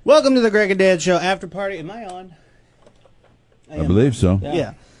Welcome to the Greg and Dad Show after party. Am I on? I believe so.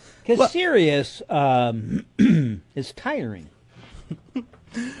 Yeah. Because Sirius is tiring.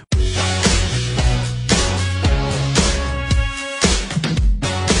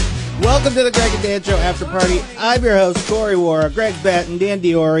 Welcome to the Greg and Dad Show after party. I'm your host, Corey Wara, Greg Batten, Dan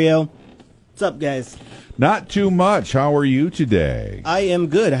DiOrio. What's up, guys? Not too much. How are you today? I am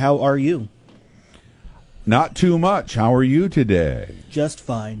good. How are you? Not too much. How are you today? Just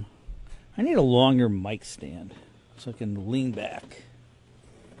fine. I need a longer mic stand so I can lean back.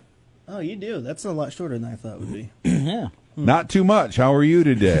 Oh, you do? That's a lot shorter than I thought it would be. Yeah. Not too much. How are you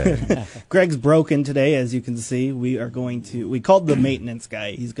today? Greg's broken today, as you can see. We called the maintenance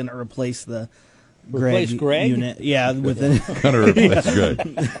guy. He's going to replace the Greg unit. Yeah, with an Gonna replace Greg.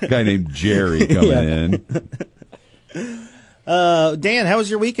 A guy named Jerry coming in. Dan, how was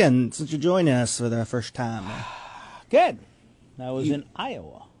your weekend since you're joining us for the first time? Good. I was in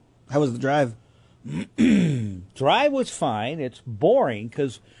Iowa. How was the drive? Drive was fine. It's boring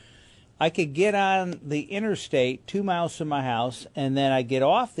because I could get on the interstate 2 miles from my house, and then I get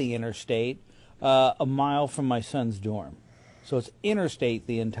off the interstate a mile from my son's dorm. So it's interstate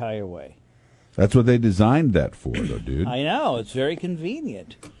the entire way. That's what they designed that for, though, dude. I know. It's very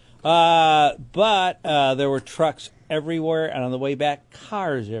convenient. But there were trucks everywhere, and on the way back,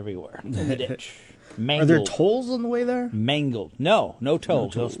 cars everywhere in the ditch. Mangled. Are there tolls on the way there? Mangled. No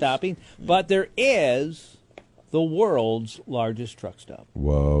tolls, no stopping. But there is the world's largest truck stop.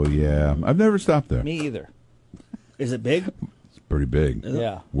 Whoa, yeah. I've never stopped there. Me either. Is it big? It's pretty big.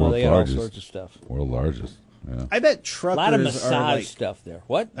 Yeah. Well, they got largest. all sorts of stuff. World largest. Yeah. I bet A truckers lot of are massage stuff there.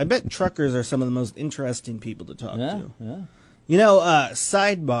 What? I bet truckers are some of the most interesting people to talk Yeah, to. yeah. You know,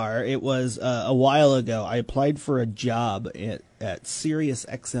 sidebar, it was a while ago, I applied for a job at Sirius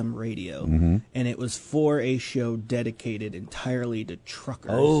XM Radio, and it was for a show dedicated entirely to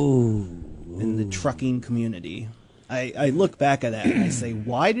truckers in the trucking community. I look back at that and I say,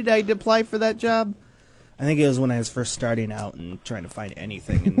 why did I apply for that job? I think it was when I was first starting out and trying to find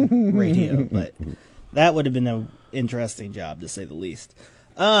anything in radio, but that would have been an interesting job, to say the least.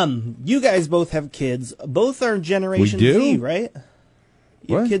 You guys both have kids. Both are Generation We do? Z, right?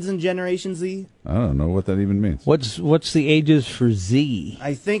 You have What? kids in Generation Z? I don't know what that even means. What's the ages for Z?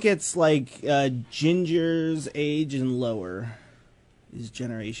 I think it's like Ginger's age and lower is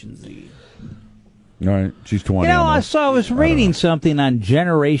Generation Z. All right. She's 20. You know, almost. I was reading something on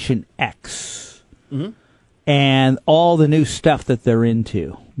Generation X and all the new stuff that they're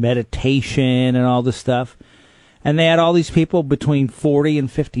into, meditation and all this stuff. And they had all these people between 40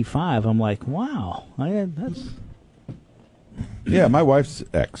 and 55. I'm like, wow. That's... Yeah, my wife's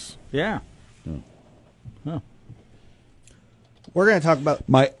ex. Yeah. We're going to talk about...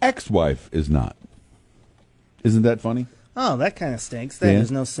 My ex-wife is not. Isn't that funny? Oh, that kind of stinks.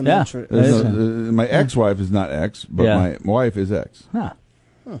 There's no symmetry. My ex-wife is not ex, but my wife is ex. Huh.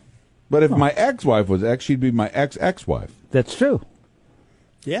 But if my ex-wife was ex, she'd be my ex-ex-wife. That's true.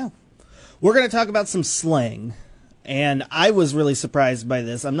 Yeah. We're going to talk about some slang. And I was really surprised by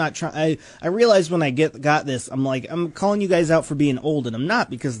this. I'm not trying. I realized when I got this, I'm calling you guys out for being old, and I'm not,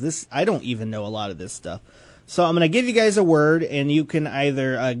 because I don't even know a lot of this stuff. So I'm going to give you guys a word, and you can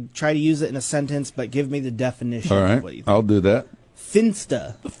either try to use it in a sentence, but give me the definition. All right, of what you think. I'll do that.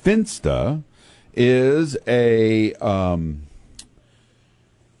 Finsta. Finsta is a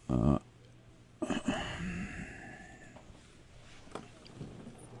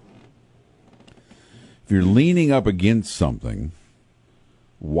if you're leaning up against something,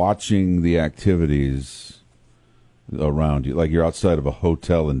 watching the activities around you, like you're outside of a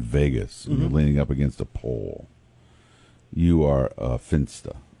hotel in Vegas and you're leaning up against a pole, you are a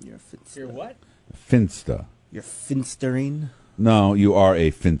finsta. You're a finsta. You're what? Finsta. You're finstering. No, you are a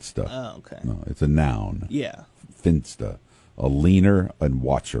finsta. Oh, okay. No, it's a noun. Yeah. Finsta. A leaner and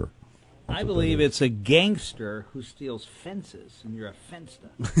watcher. I believe it's a gangster who steals fences, and you're a fensta.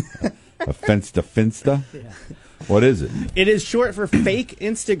 A finsta? Yeah. What is it? It is short for fake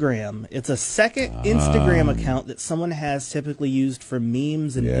Instagram. It's a second Instagram account that someone has, typically used for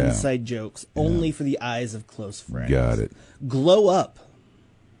memes and inside jokes, only for the eyes of close friends. Got it. Glow up.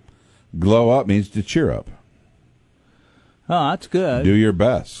 Glow up means to cheer up. Oh, that's good. Do your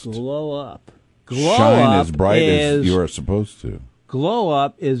best. Glow up. Glow Shine up as bright as you are supposed to. Glow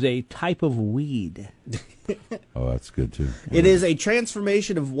up is a type of weed. Oh, that's good too. It is a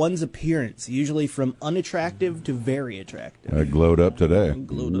transformation of one's appearance, usually from unattractive to very attractive. I glowed up today.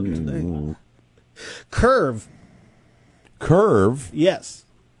 Glowed up today. Curve. Curve. Yes.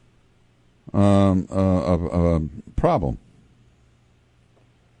 Problem.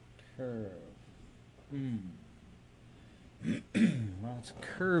 Curve. Well, It's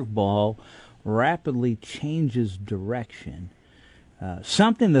a curveball, rapidly changes direction.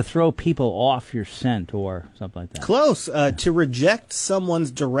 Something to throw people off your scent or something like that. Close. To reject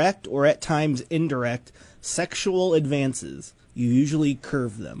someone's direct or at times indirect sexual advances. You usually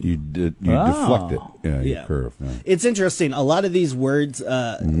curve them. You deflect it. Yeah, you Yeah. curve. Yeah. It's interesting. A lot of these words,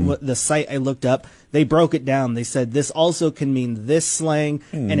 the site I looked up, they broke it down. They said this also can mean this slang,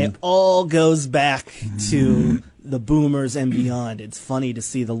 and it all goes back to the boomers and beyond. It's funny to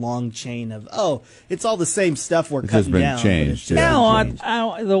see the long chain of, it's all the same stuff we're It's just cutting been down. but changed, it's just yeah. been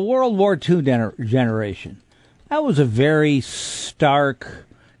Now, changed. the World War II generation, that was a very stark,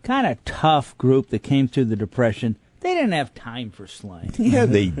 kind of tough group that came through the Depression. They didn't have time for slang. Yeah,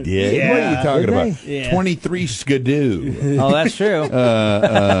 they did. Yeah. What are you talking Did about? they? Yeah. 23 skidoo. Oh, that's true.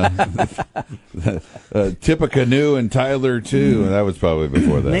 Tip a canoe and Tyler too. That was probably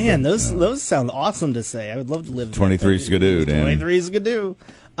before that. Man, but, those sound awesome to say. I would love to live. 23 skidoo, Dan. 23 skidoo.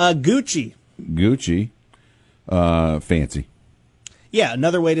 Gucci. Gucci, fancy. Yeah,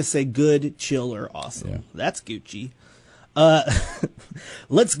 another way to say good, chill, or awesome. Yeah. That's Gucci.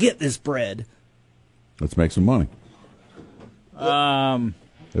 Let's get this bread. Let's make some money.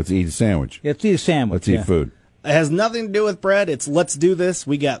 Let's eat a sandwich. Let's eat a sandwich. Let's eat yeah. food. It has nothing to do with bread. It's let's do this.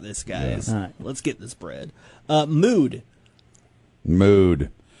 We got this, guys. Yeah. All right. Let's get this bread. Mood. Mood.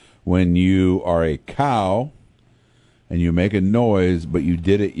 When you are a cow and you make a noise, but you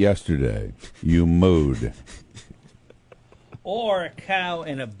did it yesterday, you mooed. Or a cow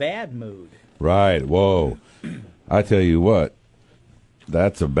in a bad mood. Right. Whoa. I tell you what,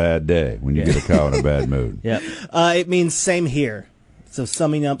 that's a bad day when you get a cow in a bad mood. Yep. It means same here. So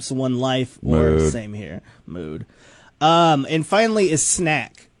summing up one life or Mood. same here. Mood. And finally is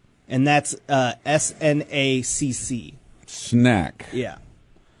snack. And that's SNACC. Snacc. Yeah.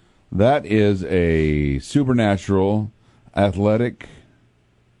 That is a supernatural, athletic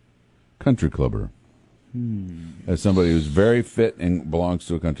country clubber. As somebody who's very fit and belongs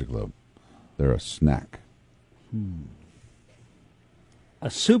to a country club, they're a snack. A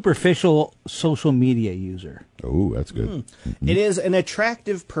superficial social media user. Oh, that's good. It is an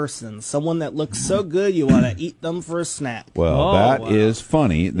attractive person. Someone that looks so good you want to eat them for a snack. Well, Oh, that wow. is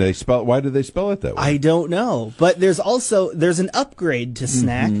funny. They spell. Why did they spell it that way? I don't know. But there's an upgrade to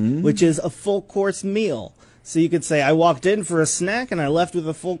snack, which is a full course meal. So you could say, I walked in for a snack and I left with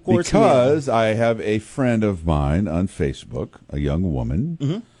a full course meal. Because I have a friend of mine on Facebook, a young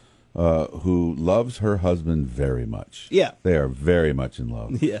woman, who loves her husband very much. Yeah. They are very much in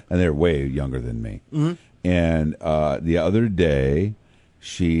love. Yeah. And they're way younger than me. And the other day,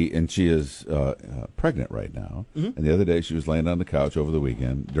 she is pregnant right now. And the other day, she was laying on the couch over the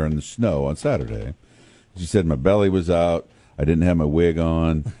weekend during the snow on Saturday. She said, my belly was out. I didn't have my wig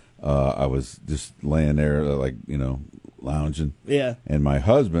on. I was just laying there, lounging. Yeah. And my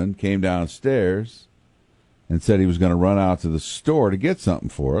husband came downstairs and said he was going to run out to the store to get something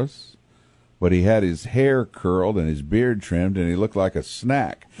for us. But he had his hair curled and his beard trimmed, and he looked like a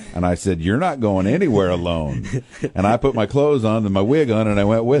snack. And I said, you're not going anywhere alone. And I put my clothes on and my wig on, and I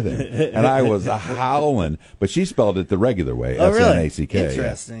went with him. And I was howling. But she spelled it the regular way, Oh, really? S-N-A-C-K.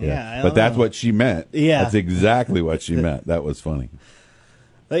 Interesting. Yeah, I But don't that's know. what she meant. Yeah. That's exactly what she meant. That was funny.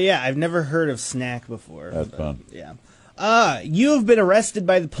 But yeah, I've never heard of snack before. That's but, fun. Yeah. You have been arrested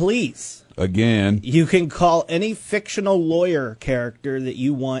by the police. Again. You can call any fictional lawyer character that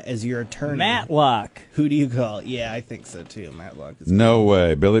you want as your attorney. Matlock. Who do you call? Yeah, I think so too. Matlock is No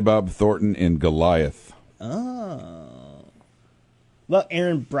way. Billy Bob Thornton in Goliath. Oh. Well,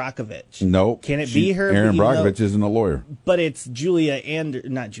 Aaron Brockovich. Nope. Can it be her? Aaron Even though- Brockovich isn't a lawyer. But it's not Julia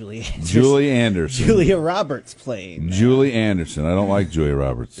Anderson. Julie Anderson. Julia Roberts playing. Julie Anderson. I don't like Julia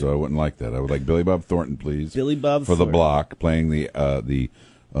Roberts, so I wouldn't like that. I would like Billy Bob Thornton, please. Billy Bob for the Thornton. block, playing the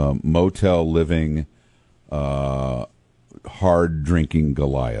motel living, hard drinking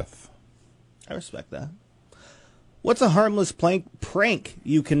Goliath. I respect that. What's a harmless prank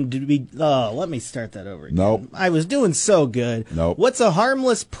you can be? Oh, let me start that over again. Nope. I was doing so good. Nope. What's a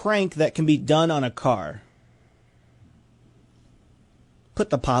harmless prank that can be done on a car?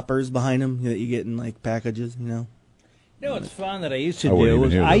 Put the poppers behind them that you get in like packages, you know. You know what's fun that I used to I wouldn't do even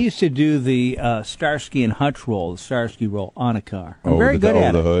was hear I that. used to do the Starsky and Hutch roll, the Starsky roll on a car. I'm Over very the- good over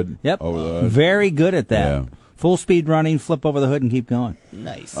at the it. hood? Yep. Over the hood? Very good at that. Yeah. Full speed running, flip over the hood, and keep going.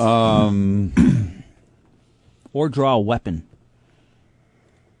 Nice. Or draw a weapon.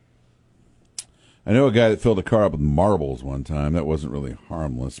 I know a guy that filled a car up with marbles one time. That wasn't really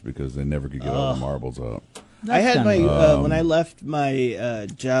harmless because they never could get all the marbles out. I had That's my done. when I left my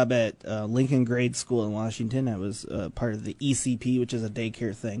job at Lincoln Grade School in Washington. I was part of the ECP, which is a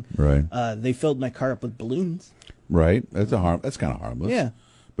daycare thing. Right. They filled my car up with balloons. Right? That's That's kind of harmless. Yeah.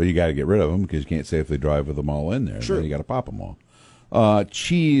 But you got to get rid of them because you can't safely drive with them all in there. Sure. Then you got to pop them all.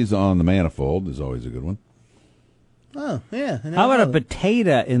 Cheese on the manifold is always a good one. Oh, yeah. How about a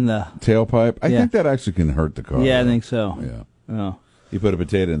potato in the Tailpipe. I Yeah. think that actually can hurt the car. Yeah, I think so. Yeah. Oh. You put a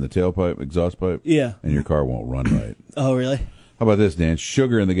potato in the tailpipe, exhaust pipe, Yeah. and your car won't run right. Oh, really? How about this, Dan?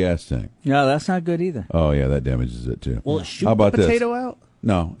 Sugar in the gas tank. No, that's not good either. Oh, yeah, that damages it, too. Will it shoot How about the potato out?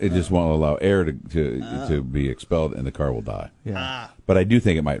 No, it just won't allow air to be expelled, and the car will die. Yeah. But I do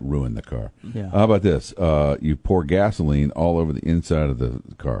think it might ruin the car. Yeah. How about this? You pour gasoline all over the inside of the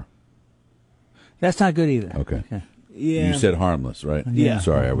car. That's not good either. Okay. Yeah. You said harmless, right? Yeah.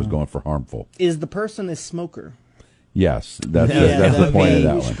 Sorry, I was going for harmful. Is the person a smoker? Yes, that's Yeah, that's the point of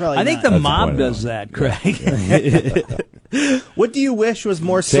that we should one. probably I think not. the That's the mob point of does that that, Craig. What do you wish was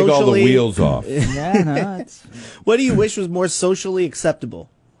more Take socially? all the wheels off. Yeah, no, it's What do you wish was more socially acceptable?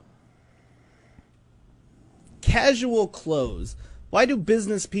 Casual clothes. Why do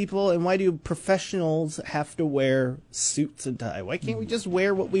business people and why do professionals have to wear suits and tie? Why can't we just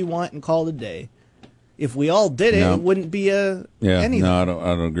wear what we want and call it a day? If we all did it, No. it wouldn't be anything. No, I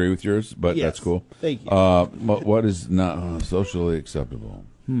don't agree with yours, but Yes. that's cool. Thank you. What is not socially acceptable?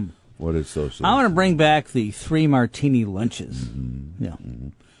 What is socially? I want to bring back the 3 martini lunches. Yeah.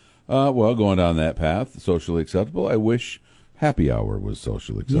 Well, going down that path, socially acceptable. I wish happy hour was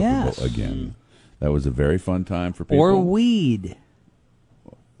socially acceptable Yes. again. That was a very fun time for people. Or weed.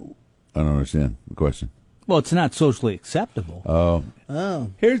 I don't understand the question. Well, it's not socially acceptable. Oh.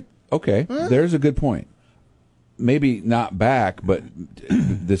 There's a good point. Maybe not back, but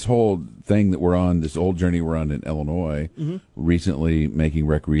this whole thing that we're on, this old journey we're on in Illinois, recently making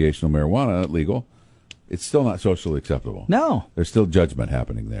recreational marijuana legal, it's still not socially acceptable. No. There's still judgment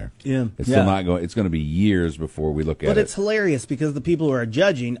happening there. Yeah. It's still Yeah. not going. It's going to be years before we look at But it. it's hilarious because the people who are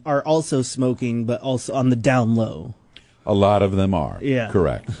judging are also smoking, but also on the down low. A lot of them are. Yeah.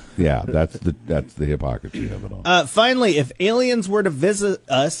 Correct. Yeah, that's the hypocrisy of it all. Finally, if aliens were to visit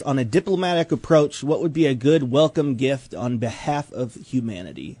us on a diplomatic approach, what would be a good welcome gift on behalf of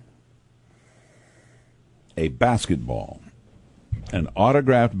humanity? A basketball. An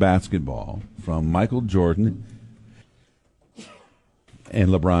autographed basketball from Michael Jordan and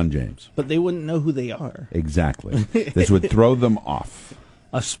LeBron James. But they wouldn't know who they are. Exactly. This would throw them off.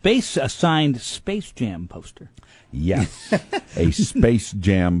 A signed Space Jam poster. Yes. A Space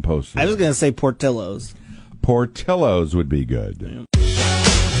Jam poster. I was going to say Portillo's. Portillo's would be good.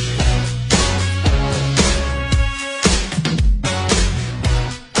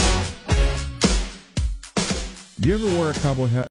 Do you ever wear a cowboy hat?